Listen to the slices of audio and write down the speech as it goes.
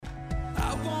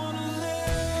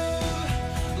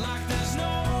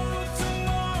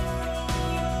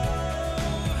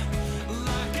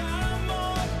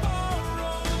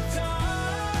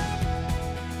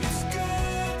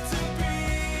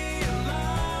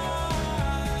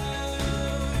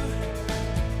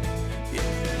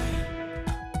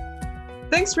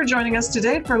Thanks for joining us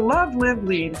today for Love, Live,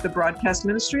 Lead, the broadcast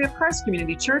ministry of Christ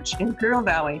Community Church in Imperial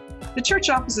Valley. The church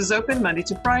office is open Monday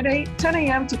to Friday, 10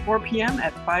 a.m. to 4 p.m.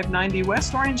 at 590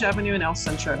 West Orange Avenue in El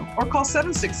Centro, or call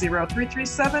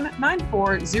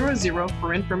 760-337-9400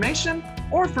 for information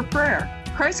or for prayer.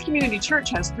 Christ Community Church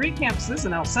has 3 campuses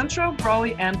in El Centro,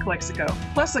 Brawley, and Calexico,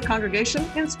 plus a congregation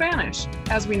in Spanish.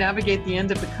 As we navigate the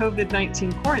end of the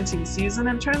COVID-19 quarantine season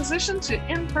and transition to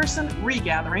in-person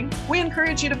regathering, we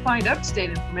encourage you to find up-to-date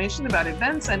information about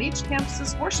events and each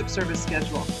campus's worship service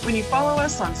schedule when you follow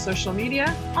us on social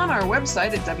media, on our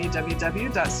website at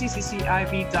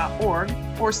www.cccIV.org,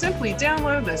 or simply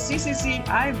download the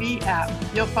CCCIV app.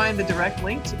 You'll find the direct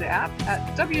link to the app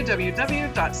at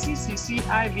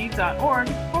www.cccIV.org/get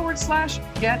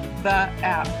the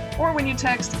app, or when you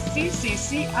text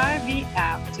CCCIV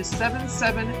app to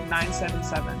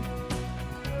 77977.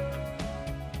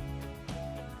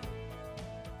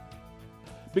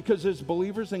 Because as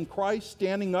believers in Christ,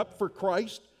 standing up for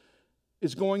Christ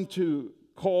is going to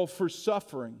call for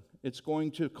suffering. It's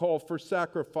going to call for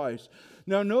sacrifice.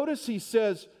 Now notice he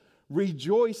says,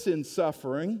 rejoice in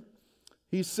suffering.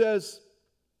 He says,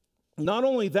 not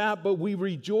only that, but we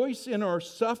rejoice in our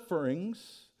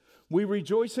sufferings. We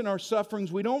rejoice in our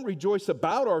sufferings. We don't rejoice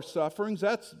about our sufferings.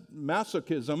 That's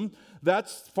masochism.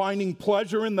 That's finding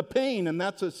pleasure in the pain, and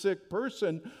that's a sick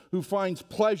person who finds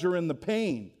pleasure in the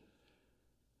pain.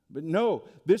 But no,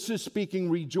 this is speaking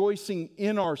rejoicing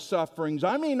in our sufferings.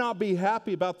 I may not be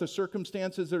happy about the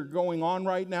circumstances that are going on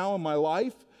right now in my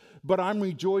life, but I'm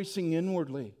rejoicing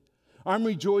inwardly. I'm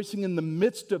rejoicing in the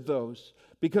midst of those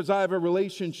because I have a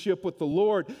relationship with the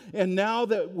Lord. And now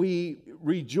that we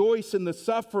rejoice in the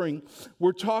suffering,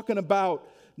 we're talking about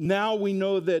now we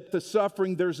know that the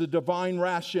suffering, there's a divine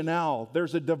rationale.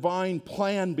 There's a divine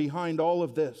plan behind all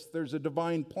of this. There's a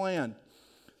divine plan.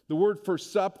 The word for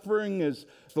suffering is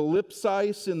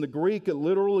thalipsis in the Greek. It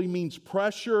literally means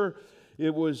pressure.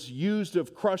 It was used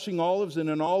of crushing olives in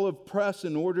an olive press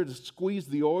in order to squeeze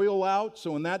the oil out.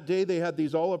 So in that day, they had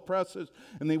these olive presses,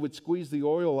 and they would squeeze the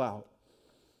oil out.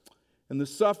 And the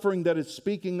suffering that it's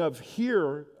speaking of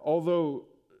here, although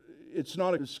it's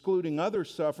not excluding other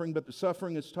suffering, but the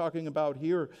suffering it's talking about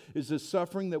here is the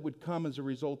suffering that would come as a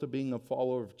result of being a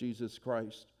follower of Jesus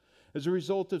Christ, as a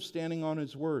result of standing on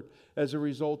His Word, as a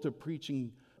result of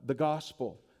preaching the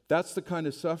gospel. That's the kind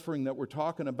of suffering that we're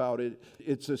talking about.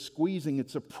 It's a squeezing,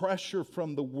 it's a pressure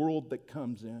from the world that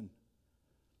comes in.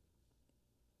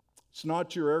 It's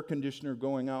not your air conditioner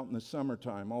going out in the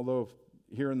summertime, although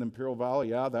here in the Imperial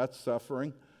Valley, yeah, that's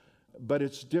suffering. But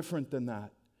it's different than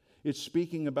that. It's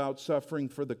speaking about suffering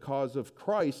for the cause of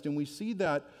Christ. And we see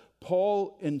that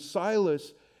Paul and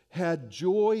Silas had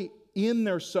joy in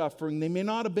their suffering. They may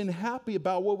not have been happy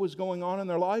about what was going on in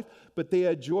their life, but they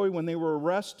had joy when they were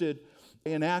arrested.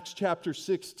 In Acts chapter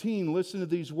 16, listen to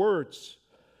these words.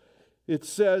 It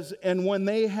says, and when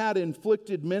they had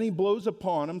inflicted many blows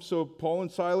upon them, so Paul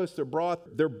and Silas,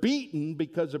 they're beaten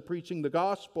because of preaching the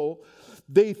gospel.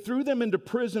 They threw them into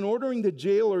prison, ordering the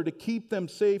jailer to keep them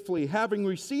safely. Having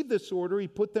received this order, he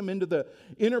put them into the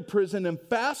inner prison and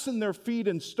fastened their feet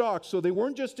in stocks. So they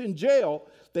weren't just in jail,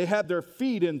 they had their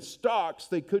feet in stocks.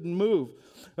 They couldn't move.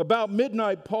 About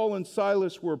midnight, Paul and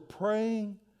Silas were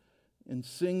praying and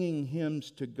singing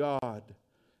hymns to God,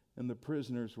 and the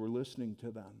prisoners were listening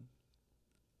to them.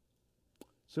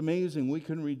 It's amazing. We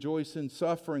can rejoice in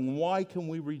suffering. Why can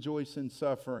we rejoice in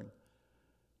suffering?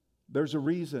 There's a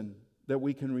reason that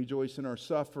we can rejoice in our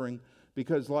suffering,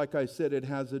 because like I said, it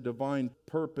has a divine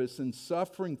purpose. And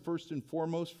suffering, first and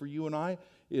foremost for you and I,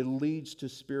 it leads to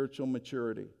spiritual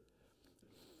maturity.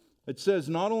 It says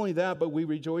not only that, but we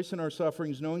rejoice in our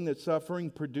sufferings, knowing that suffering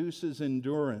produces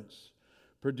endurance.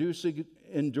 Producing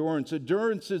endurance.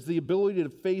 Endurance is the ability to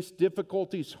face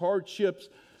difficulties, hardships,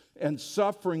 and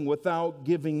suffering without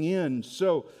giving in.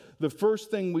 So the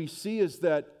first thing we see is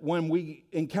that when we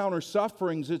encounter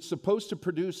sufferings, it's supposed to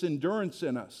produce endurance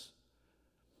in us.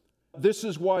 This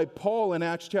is why Paul in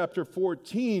Acts chapter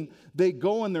 14, they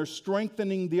go and they're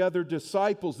strengthening the other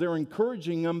disciples. They're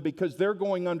encouraging them because they're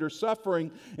going under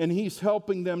suffering, and he's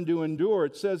helping them to endure.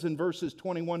 It says in verses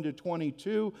 21 to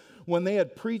 22, when they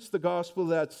had preached the gospel of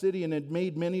that city and had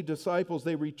made many disciples,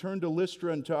 they returned to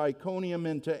Lystra and to Iconium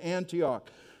and to Antioch,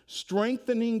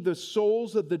 strengthening the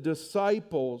souls of the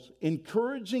disciples,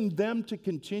 encouraging them to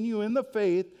continue in the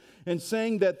faith, and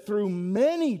saying that through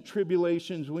many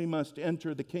tribulations we must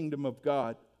enter the kingdom of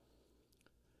God.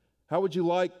 How would you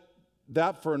like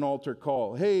that for an altar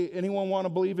call? Hey, anyone want to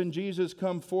believe in Jesus?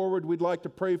 Come forward. We'd like to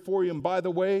pray for you. And by the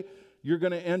way, you're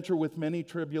going to enter with many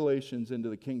tribulations into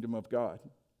the kingdom of God.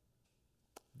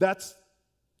 That's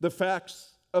the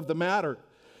facts of the matter.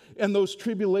 And those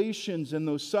tribulations and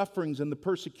those sufferings and the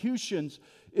persecutions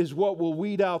is what will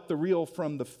weed out the real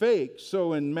from the fake.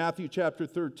 So in Matthew chapter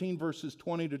 13, verses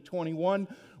 20 to 21,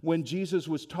 when Jesus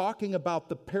was talking about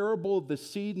the parable of the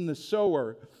seed and the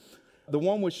sower, the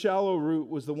one with shallow root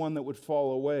was the one that would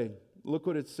fall away. Look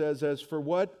what it says. As for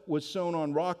what was sown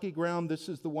on rocky ground, this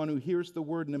is the one who hears the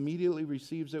word and immediately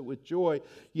receives it with joy,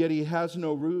 yet he has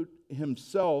no root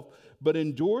himself, but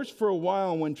endures for a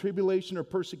while. When tribulation or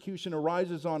persecution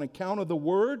arises on account of the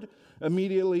word,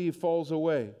 immediately he falls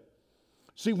away.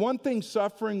 See, one thing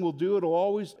suffering will do, it'll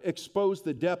always expose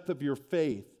the depth of your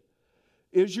faith.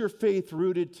 Is your faith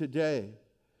rooted today?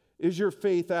 Is your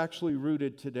faith actually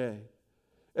rooted today?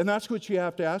 And that's what you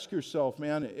have to ask yourself,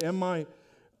 man. Am I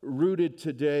rooted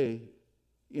today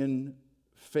in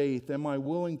faith? Am I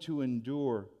willing to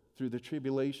endure through the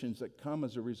tribulations that come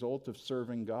as a result of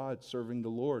serving God, serving the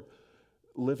Lord,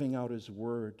 living out His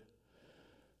Word?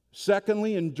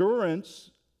 Secondly,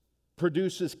 endurance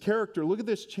produces character. Look at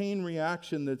this chain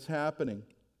reaction that's happening.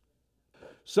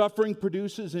 Suffering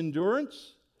produces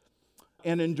endurance,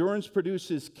 and endurance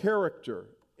produces character.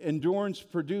 Endurance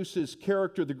produces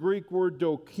character. The Greek word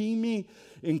dokimi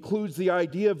includes the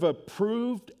idea of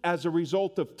approved as a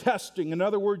result of testing. In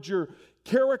other words, your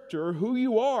character, who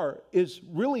you are, is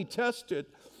really tested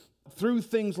through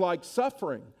things like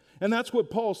suffering. And that's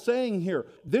what Paul's saying here.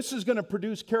 This is going to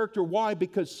produce character. Why?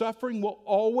 Because suffering will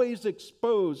always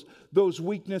expose those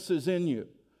weaknesses in you.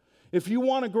 If you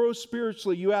want to grow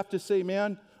spiritually, you have to say,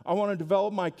 man, I want to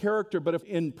develop my character. But if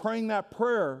in praying that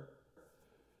prayer,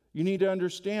 you need to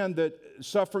understand that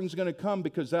suffering's going to come,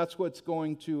 because that's what's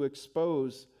going to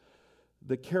expose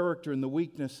the character and the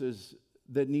weaknesses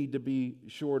that need to be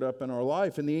shored up in our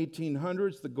life. In the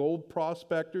 1800s, the gold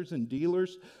prospectors and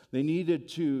dealers, they needed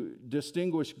to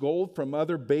distinguish gold from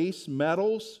other base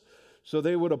metals. So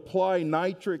they would apply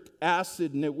nitric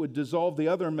acid, and it would dissolve the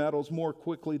other metals more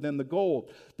quickly than the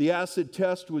gold. The acid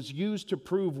test was used to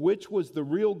prove which was the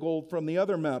real gold from the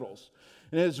other metals.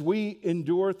 And as we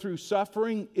endure through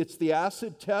suffering, it's the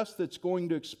acid test that's going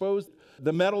to expose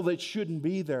the metal that shouldn't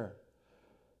be there.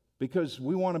 Because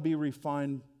we want to be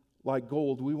refined like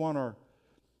gold. We want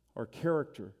our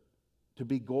character to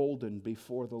be golden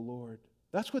before the Lord.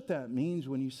 That's what that means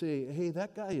when you say, hey,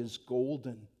 that guy is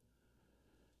golden.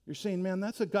 You're saying, man,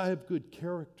 that's a guy of good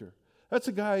character. That's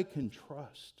a guy I can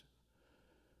trust.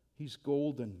 He's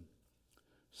golden.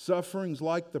 Suffering's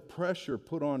like the pressure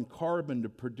put on carbon to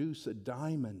produce a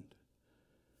diamond.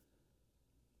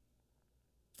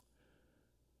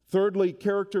 Thirdly,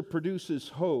 character produces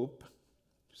hope.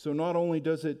 So not only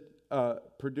does it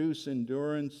produce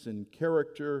endurance and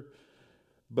character,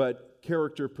 but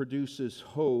character produces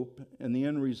hope. And the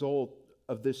end result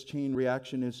of this chain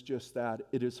reaction is just that.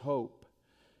 It is hope.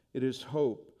 It is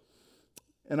hope.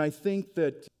 And I think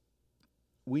that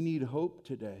we need hope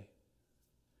today.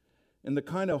 And the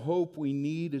kind of hope we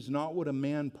need is not what a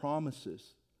man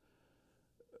promises.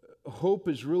 Hope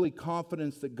is really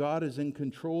confidence that God is in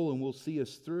control and will see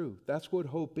us through. That's what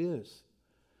hope is.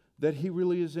 That He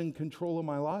really is in control of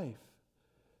my life.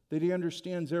 That He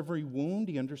understands every wound.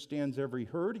 He understands every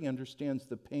hurt. He understands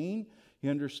the pain. He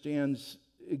understands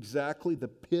exactly the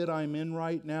pit I'm in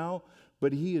right now.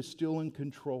 But He is still in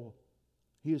control.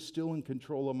 He is still in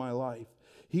control of my life.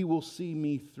 He will see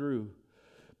me through.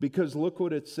 Because look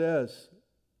what it says.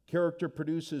 Character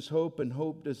produces hope, and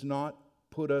hope does not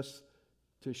put us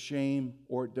to shame,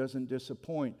 or it doesn't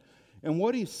disappoint. And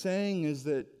what he's saying is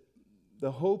that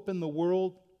the hope in the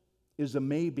world is a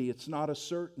maybe. It's not a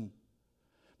certain.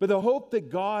 But the hope that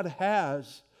God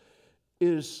has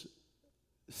is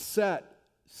set,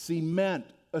 cement,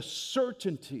 a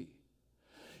certainty.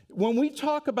 When we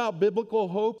talk about biblical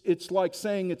hope, it's like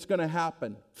saying it's going to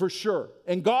happen, for sure.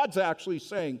 And God's actually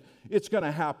saying it's going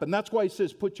to happen. That's why He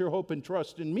says, put your hope and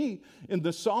trust in me in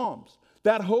the Psalms.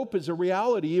 That hope is a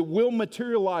reality. It will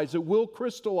materialize. It will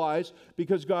crystallize,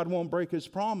 because God won't break His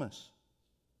promise.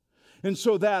 And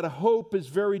so that hope is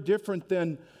very different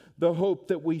than the hope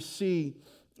that we see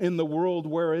in the world,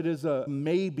 where it is a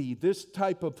maybe. This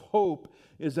type of hope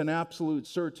is an absolute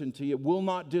certainty. It will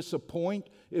not disappoint.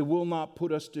 It will not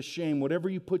put us to shame. Whatever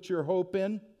you put your hope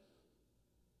in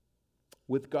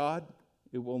with God,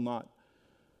 it will not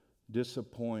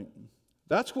disappoint.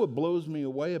 That's what blows me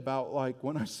away about, like,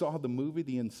 when I saw the movie,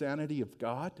 The Insanity of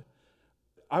God.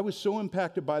 I was so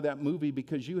impacted by that movie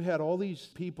because you had all these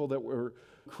people that were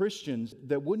Christians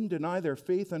that wouldn't deny their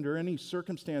faith under any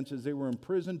circumstances. They were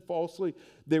imprisoned falsely.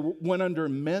 They went under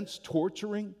immense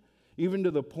torturing, even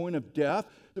to the point of death.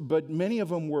 But many of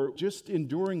them were just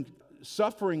enduring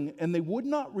suffering, and they would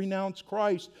not renounce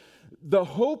Christ. the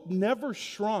hope never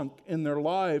shrunk in their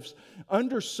lives.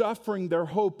 Under suffering, their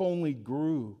hope only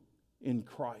grew in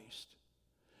Christ.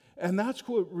 And that's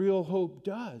what real hope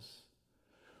does.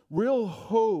 Real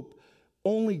hope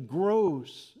only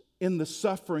grows in the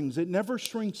sufferings. It never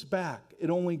shrinks back. It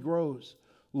only grows.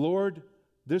 Lord,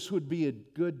 this would be a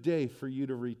good day for you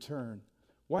to return.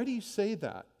 Why do you say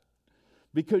that?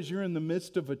 Because you're in the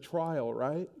midst of a trial,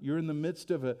 right? You're in the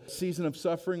midst of a season of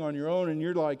suffering on your own, and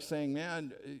you're like saying,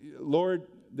 man, Lord,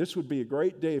 this would be a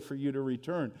great day for you to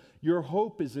return. Your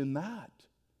hope is in that.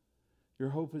 Your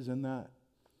hope is in that.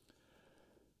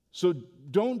 So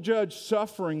don't judge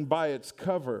suffering by its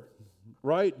cover,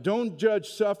 right? Don't judge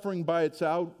suffering by its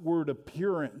outward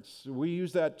appearance. We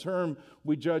use that term,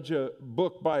 we judge a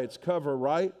book by its cover,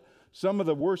 right? Some of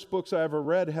the worst books I ever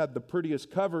read had the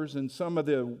prettiest covers, and some of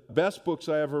the best books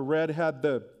I ever read had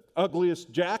the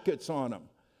ugliest jackets on them,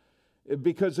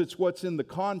 because it's what's in the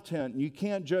content. You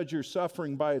can't judge your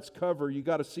suffering by its cover. You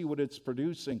got to see what it's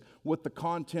producing, what the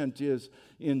content is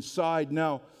inside.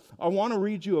 Now, I want to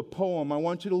read you a poem. I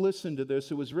want you to listen to this.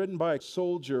 It was written by a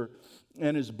soldier,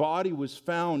 and his body was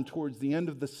found towards the end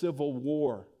of the Civil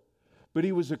War. But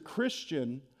he was a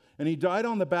Christian, and he died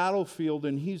on the battlefield,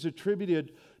 and he's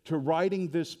attributed to writing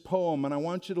this poem, and I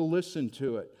want you to listen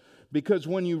to it. Because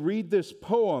when you read this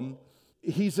poem,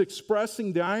 he's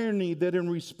expressing the irony that in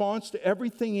response to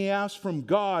everything he asked from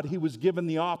God, he was given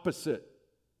the opposite,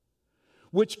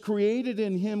 which created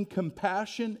in him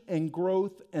compassion and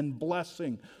growth and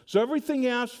blessing. So everything he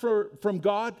asked from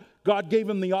God, God gave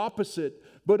him the opposite,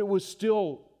 but it was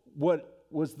still what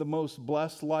was the most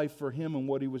blessed life for him and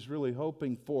what he was really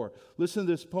hoping for. Listen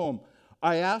to this poem.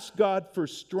 I asked God for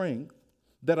strength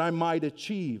that I might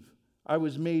achieve. I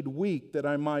was made weak that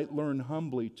I might learn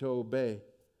humbly to obey.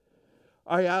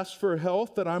 I asked for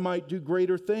health that I might do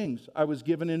greater things. I was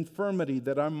given infirmity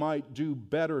that I might do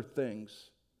better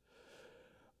things.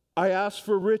 I asked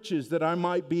for riches that I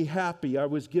might be happy. I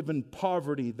was given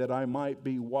poverty that I might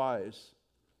be wise.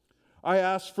 I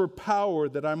asked for power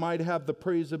that I might have the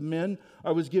praise of men. I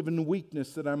was given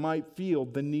weakness that I might feel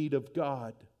the need of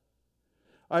God.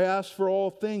 I asked for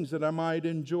all things that I might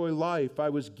enjoy life. I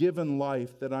was given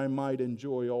life that I might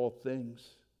enjoy all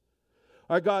things.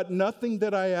 I got nothing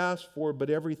that I asked for, but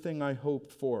everything I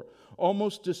hoped for.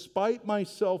 Almost despite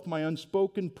myself, my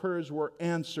unspoken prayers were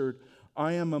answered.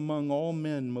 I am among all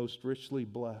men most richly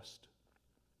blessed.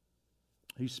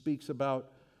 He speaks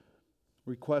about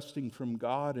requesting from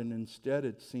God, and instead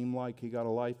it seemed like he got a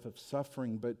life of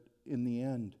suffering, but in the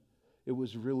end, it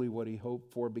was really what he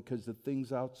hoped for, because the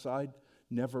things outside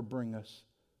never bring us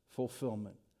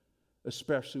fulfillment.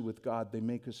 Especially with God, they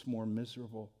make us more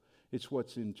miserable. It's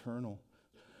what's internal.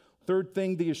 Third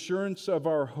thing, the assurance of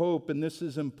our hope, and this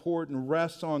is important,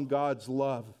 rests on God's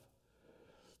love.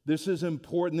 This is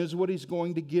important. This is what he's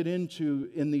going to get into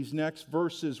in these next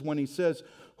verses when he says,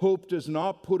 hope does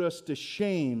not put us to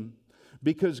shame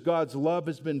because God's love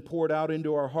has been poured out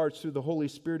into our hearts through the Holy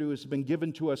Spirit who has been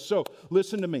given to us. So,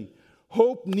 listen to me.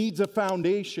 Hope needs a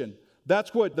foundation.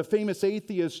 That's what the famous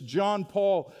atheist John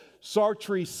Paul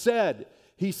Sartre said.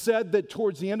 He said that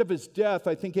towards the end of his death,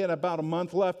 I think he had about a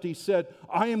month left, he said,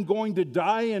 I am going to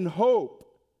die in hope.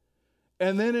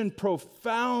 And then in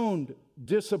profound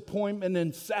disappointment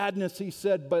and sadness, he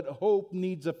said, but hope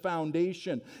needs a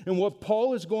foundation. And what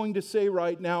Paul is going to say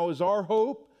right now is our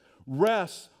hope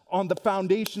rests on the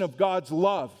foundation of God's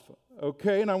love.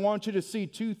 Okay, and I want you to see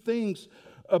two things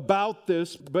about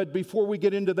this, but before we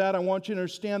get into that, I want you to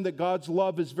understand that God's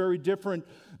love is very different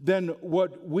than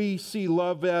what we see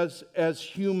love as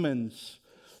humans.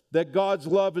 That God's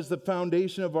love is the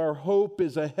foundation of our hope,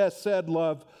 is a Hesed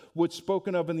love, what's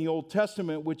spoken of in the Old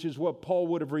Testament, which is what Paul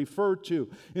would have referred to.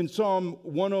 In Psalm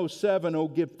 107, oh,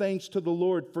 give thanks to the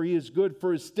Lord, for he is good,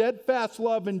 for his steadfast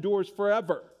love endures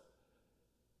forever.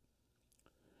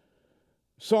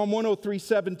 Psalm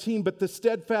 103:17, but the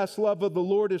steadfast love of the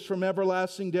Lord is from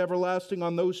everlasting to everlasting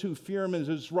on those who fear him, and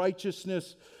his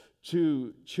righteousness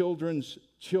to children's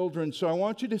children. So I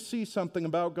want you to see something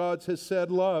about God's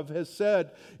Hesed love. Hesed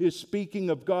is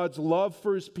speaking of God's love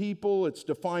for his people. It's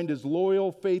defined as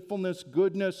loyal, faithfulness,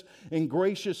 goodness, and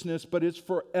graciousness, but it's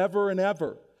forever and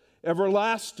ever,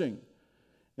 everlasting.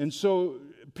 And so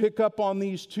pick up on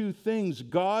these two things.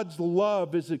 God's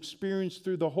love is experienced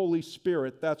through the Holy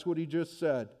Spirit. That's what he just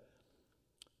said.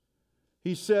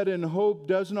 He said, and hope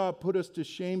does not put us to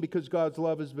shame because God's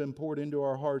love has been poured into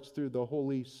our hearts through the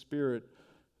Holy Spirit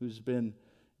who's been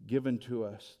given to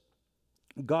us.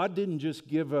 God didn't just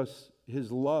give us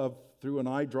his love through an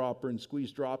eyedropper and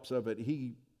squeeze drops of it.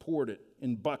 He poured it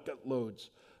in bucket loads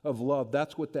of love.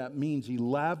 That's what that means. He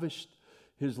lavished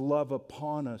His love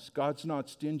upon us. God's not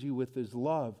stingy with His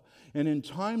love. And in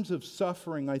times of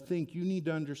suffering, I think you need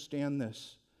to understand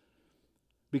this.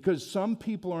 Because some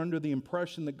people are under the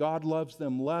impression that God loves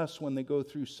them less when they go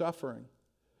through suffering.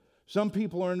 Some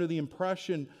people are under the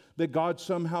impression that God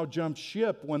somehow jumps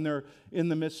ship when they're in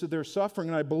the midst of their suffering.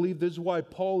 And I believe this is why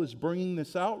Paul is bringing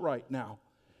this out right now.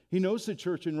 He knows the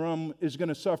church in Rome is going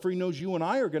to suffer. He knows you and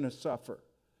I are going to suffer.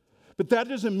 But that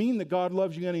doesn't mean that God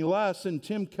loves you any less. And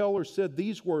Tim Keller said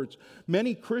these words: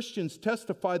 many Christians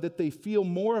testify that they feel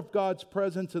more of God's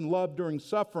presence and love during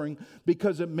suffering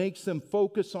because it makes them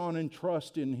focus on and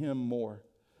trust in Him more.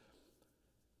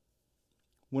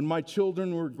 When my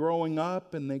children were growing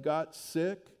up and they got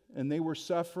sick and they were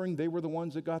suffering, they were the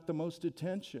ones that got the most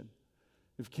attention.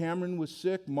 If Cameron was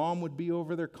sick, Mom would be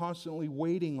over there constantly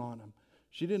waiting on him.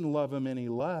 She didn't love him any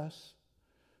less.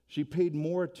 She paid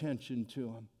more attention to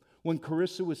him. When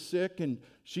Carissa was sick and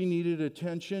she needed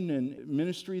attention and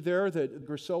ministry there, that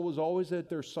Griselle was always at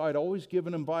their side, always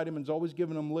giving them vitamins, always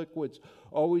giving them liquids,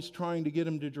 always trying to get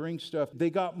them to drink stuff. They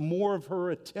got more of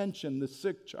her attention, the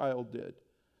sick child did.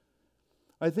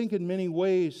 I think in many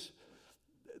ways,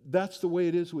 that's the way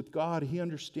it is with God. He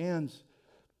understands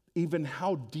even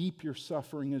how deep your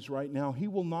suffering is right now. He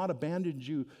will not abandon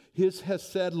you. His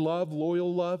hesed love,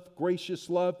 loyal love, gracious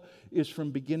love is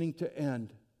from beginning to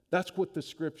end. That's what the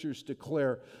Scriptures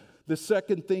declare. The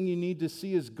second thing you need to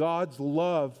see is God's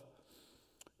love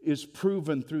is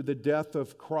proven through the death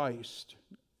of Christ.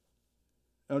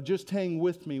 Now just hang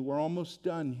with me. We're almost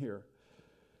done here.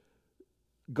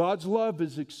 God's love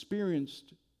is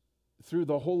experienced through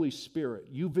the Holy Spirit.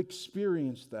 You've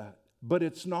experienced that. But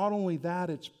it's not only that,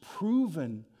 it's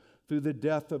proven through the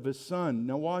death of His Son.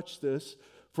 Now watch this.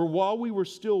 For while we were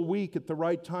still weak, at the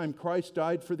right time, Christ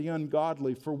died for the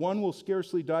ungodly. For one will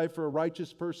scarcely die for a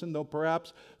righteous person, though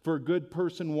perhaps for a good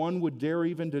person one would dare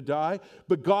even to die.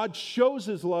 But God shows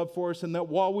His love for us in that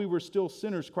while we were still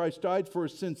sinners, Christ died for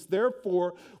us. Since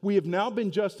therefore we have now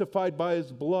been justified by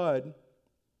His blood,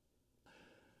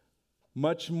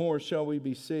 much more shall we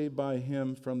be saved by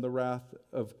Him from the wrath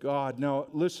of God. Now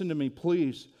listen to me,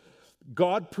 please.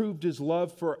 God proved His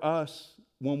love for us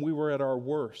when we were at our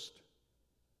worst.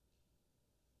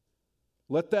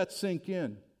 Let that sink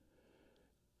in.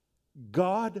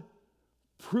 God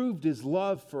proved His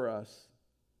love for us,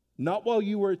 not while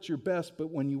you were at your best, but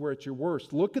when you were at your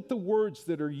worst. Look at the words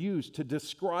that are used to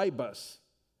describe us.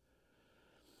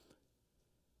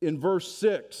 In verse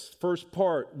 6, first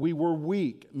part, we were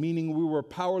weak, meaning we were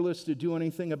powerless to do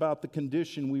anything about the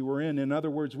condition we were in. In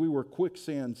other words, we were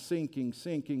quicksand, sinking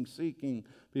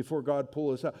before God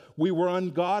pulled us out. We were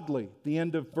ungodly, the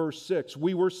end of verse 6.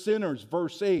 We were sinners,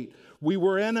 verse 8. We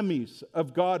were enemies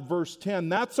of God, verse 10.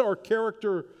 That's our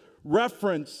character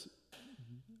reference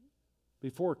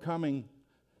before coming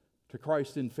to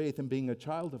Christ in faith and being a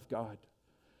child of God.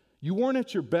 You weren't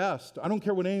at your best. I don't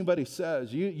care what anybody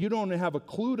says. You don't have a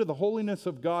clue to the holiness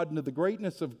of God and to the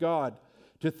greatness of God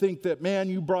to think that, man,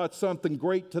 you brought something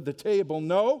great to the table.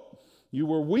 No, you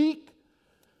were weak.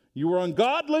 You were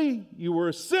ungodly. You were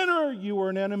a sinner. You were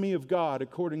an enemy of God,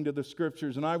 according to the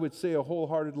Scriptures. And I would say a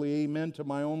wholeheartedly amen to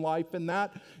my own life in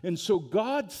that. And so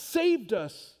God saved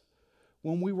us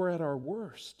when we were at our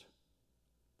worst.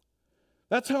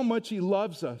 That's how much He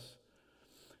loves us.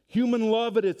 Human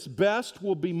love at its best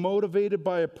will be motivated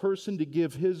by a person to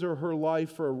give his or her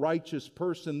life for a righteous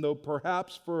person, though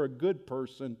perhaps for a good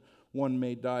person one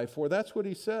may die for. That's what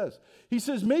he says. He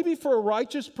says maybe for a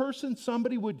righteous person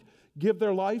somebody would give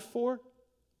their life for.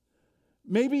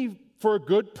 Maybe for a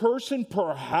good person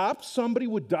perhaps somebody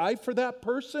would die for that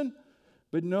person.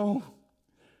 But no,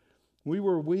 we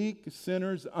were weak,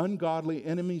 sinners, ungodly,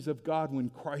 enemies of God when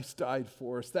Christ died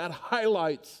for us. That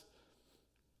highlights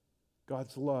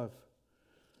God's love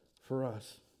for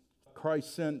us.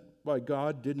 Christ, sent by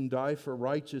God, didn't die for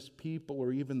righteous people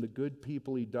or even the good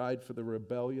people. He died for the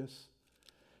rebellious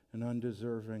and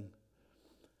undeserving.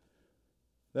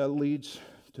 That leads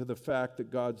to the fact that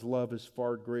God's love is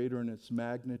far greater in its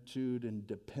magnitude and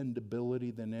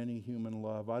dependability than any human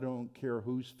love. I don't care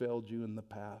who's failed you in the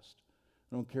past.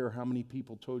 I don't care how many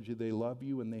people told you they love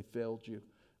you and they failed you.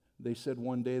 They said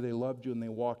one day they loved you and they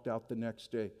walked out the next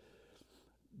day.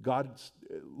 God's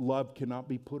love cannot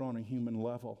be put on a human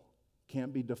level.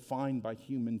 Can't be defined by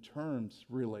human terms,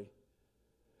 really.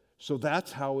 So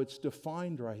that's how it's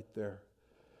defined right there.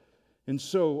 And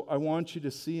so I want you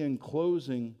to see in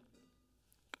closing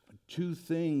two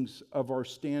things of our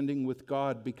standing with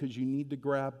God, because you need to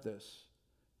grab this.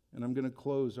 And I'm going to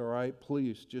close, all right?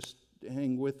 Please, just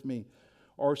hang with me.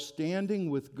 Our standing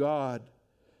with God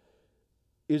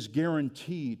is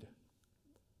guaranteed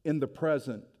in the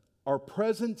present Our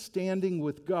present standing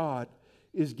with God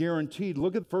is guaranteed.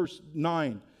 Look at verse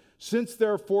 9. Since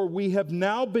therefore we have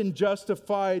now been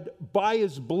justified by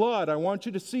His blood. I want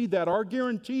you to see that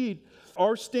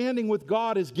our standing with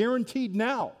God is guaranteed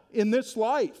now in this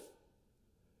life.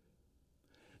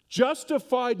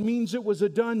 Justified means it was a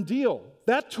done deal.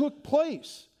 That took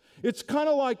place. It's kind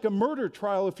of like a murder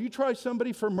trial. If you try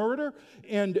somebody for murder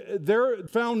and they're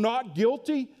found not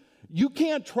guilty, you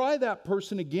can't try that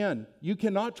person again. You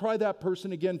cannot try that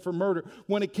person again for murder.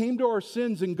 When it came to our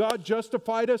sins and God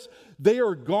justified us, they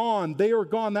are gone. They are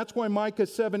gone. That's why Micah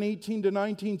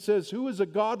 7:18-19 says, who is a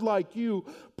God like you,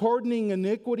 pardoning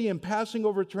iniquity and passing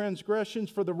over transgressions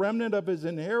for the remnant of His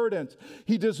inheritance?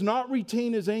 He does not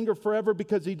retain His anger forever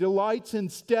because He delights in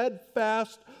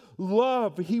steadfast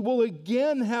love. He will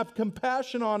again have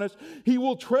compassion on us. He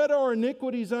will tread our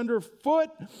iniquities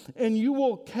underfoot, and you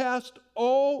will cast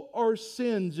all our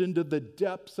sins into the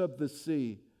depths of the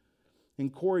sea.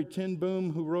 And Corrie ten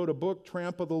Boom, who wrote a book,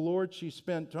 Tramp of the Lord, she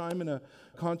spent time in a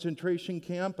concentration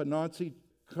camp, a Nazi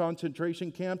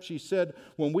concentration camp. She said,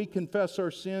 when we confess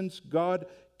our sins, God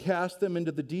cast them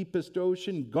into the deepest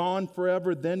ocean, gone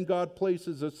forever. Then God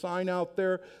places a sign out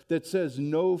there that says,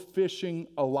 no fishing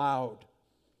allowed.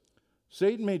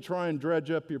 Satan may try and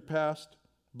dredge up your past,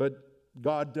 but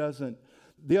God doesn't.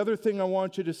 The other thing I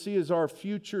want you to see is our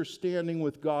future standing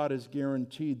with God is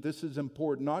guaranteed. This is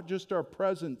important. Not just our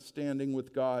present standing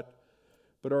with God,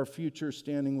 but our future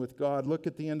standing with God. Look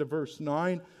at the end of verse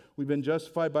 9. We've been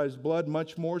justified by His blood.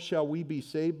 Much more shall we be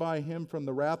saved by Him from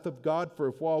the wrath of God. For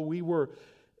if while we were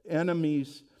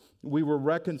enemies, we were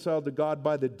reconciled to God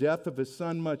by the death of His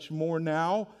Son, much more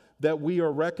now that we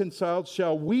are reconciled,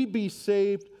 shall we be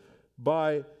saved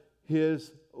by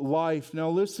His life.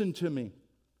 Now listen to me.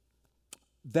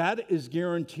 That is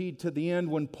guaranteed to the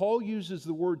end. When Paul uses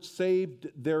the word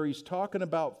saved there, he's talking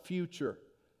about future.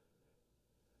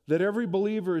 That every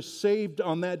believer is saved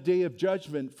on that day of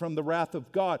judgment from the wrath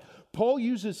of God. Paul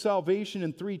uses salvation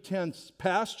in 3 tenses.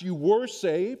 Past, you were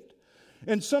saved.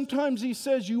 And sometimes he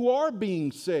says you are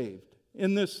being saved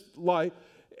in this life.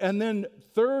 And then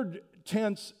third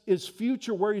tense is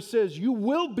future, where he says you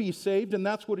will be saved, and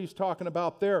that's what he's talking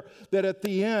about there, that at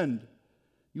the end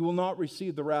you will not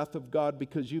receive the wrath of God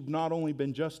because you've not only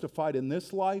been justified in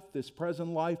this life, this present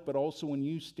life, but also when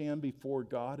you stand before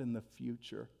God in the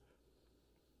future.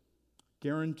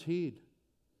 Guaranteed.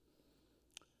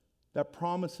 That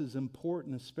promise is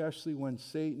important, especially when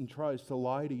Satan tries to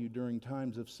lie to you during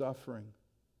times of suffering.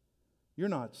 You're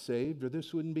not saved, or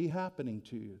this wouldn't be happening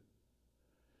to you.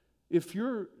 If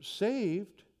you're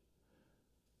saved,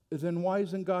 then why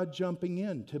isn't God jumping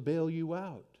in to bail you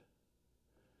out?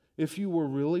 If you were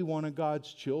really one of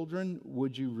God's children,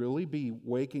 would you really be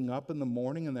waking up in the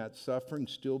morning and that suffering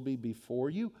still be before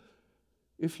you?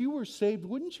 If you were saved,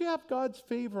 wouldn't you have God's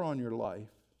favor on your life?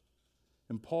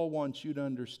 And Paul wants you to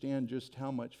understand just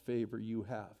how much favor you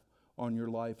have on your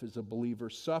life as a believer.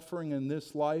 Suffering in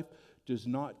this life does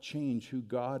not change who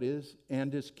God is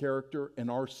and His character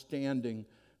and our standing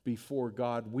before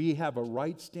God. We have a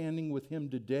right standing with Him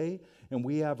today, and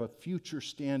we have a future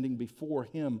standing before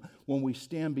Him when we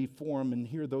stand before Him and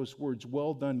hear those words,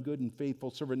 well done, good and faithful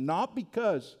servant. Not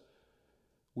because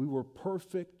we were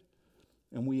perfect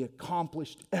and we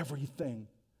accomplished everything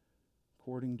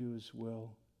according to His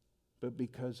will, but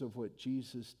because of what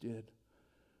Jesus did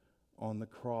on the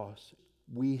cross.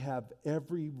 We have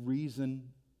every reason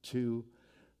to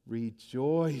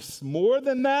rejoice. More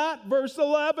than that, verse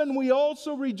 11, we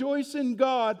also rejoice in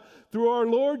God through our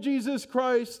Lord Jesus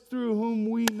Christ, through whom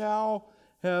we now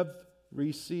have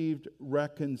received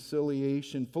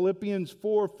reconciliation. Philippians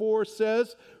 4:4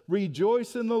 says,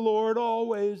 rejoice in the Lord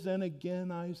always, and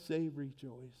again I say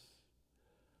rejoice.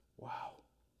 Wow.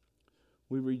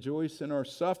 We rejoice in our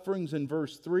sufferings in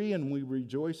verse 3, and we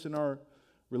rejoice in our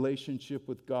relationship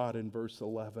with God in verse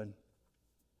 11.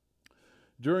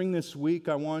 During this week,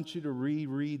 I want you to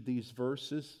reread these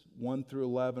verses 1 through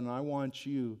 11. I want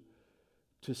you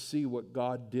to see what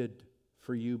God did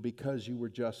for you because you were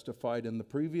justified. In the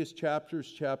previous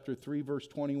chapters, chapter 3, verse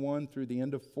 21 through the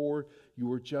end of 4, you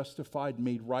were justified,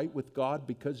 made right with God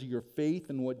because of your faith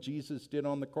in what Jesus did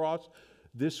on the cross.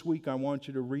 This week, I want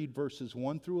you to read verses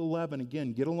 1 through 11.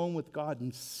 Again, get alone with God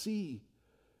and see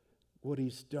what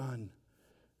He's done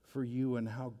for you and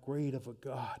how great of a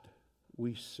God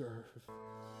we serve.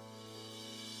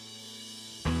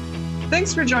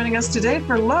 Thanks for joining us today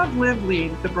for Love, Live,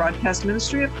 Lead, the broadcast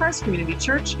ministry of Christ Community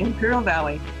Church in Imperial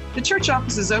Valley. The church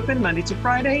office is open Monday to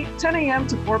Friday, 10 a.m.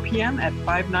 to 4 p.m. at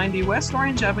 590 West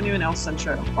Orange Avenue in El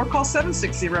Centro, or call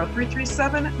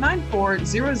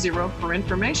 760-337-9400 for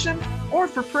information or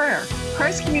for prayer.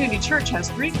 Christ Community Church has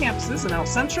 3 campuses in El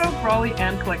Centro, Raleigh,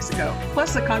 and Calexico,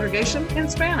 plus a congregation in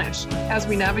Spanish. As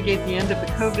we navigate the end of the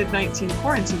COVID-19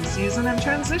 quarantine season and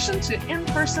transition to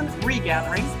in-person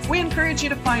regathering, we encourage you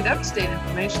to find up-to-date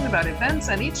information about events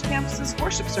and each campus's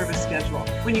worship service schedule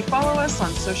when you follow us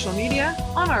on social media,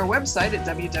 on our website at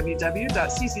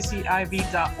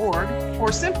www.cccIV.org,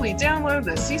 or simply download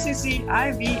the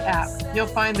CCCIV app. You'll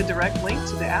find the direct link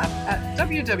to the app at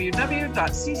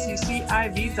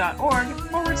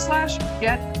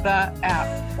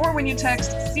www.cccIV.org/get-the-app, or when you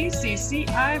text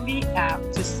CCCIV app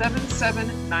to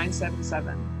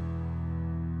 77977.